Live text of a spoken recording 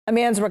A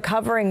man's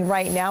recovering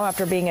right now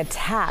after being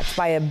attacked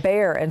by a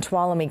bear in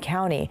Tuolumne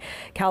County.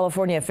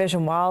 California Fish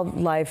and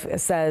Wildlife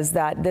says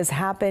that this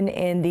happened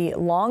in the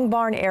Long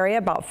Barn area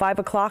about 5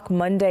 o'clock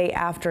Monday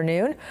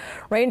afternoon.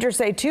 Rangers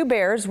say two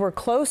bears were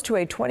close to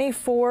a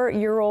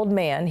 24-year-old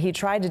man. He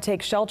tried to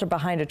take shelter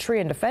behind a tree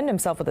and defend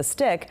himself with a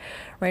stick.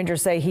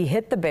 Rangers say he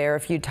hit the bear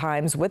a few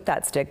times with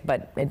that stick,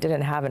 but it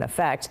didn't have an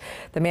effect.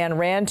 The man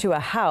ran to a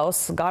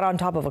house, got on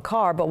top of a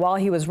car, but while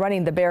he was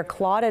running, the bear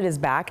clawed at his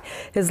back.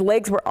 His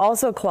legs were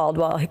also clawed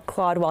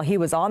while he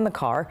was on the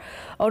car.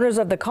 Owners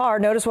of the car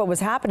noticed what was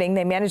happening.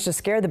 They managed to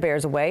scare the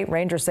bears away.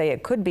 Rangers say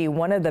it could be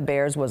one of the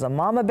bears was a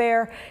mama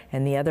bear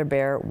and the other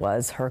bear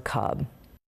was her cub.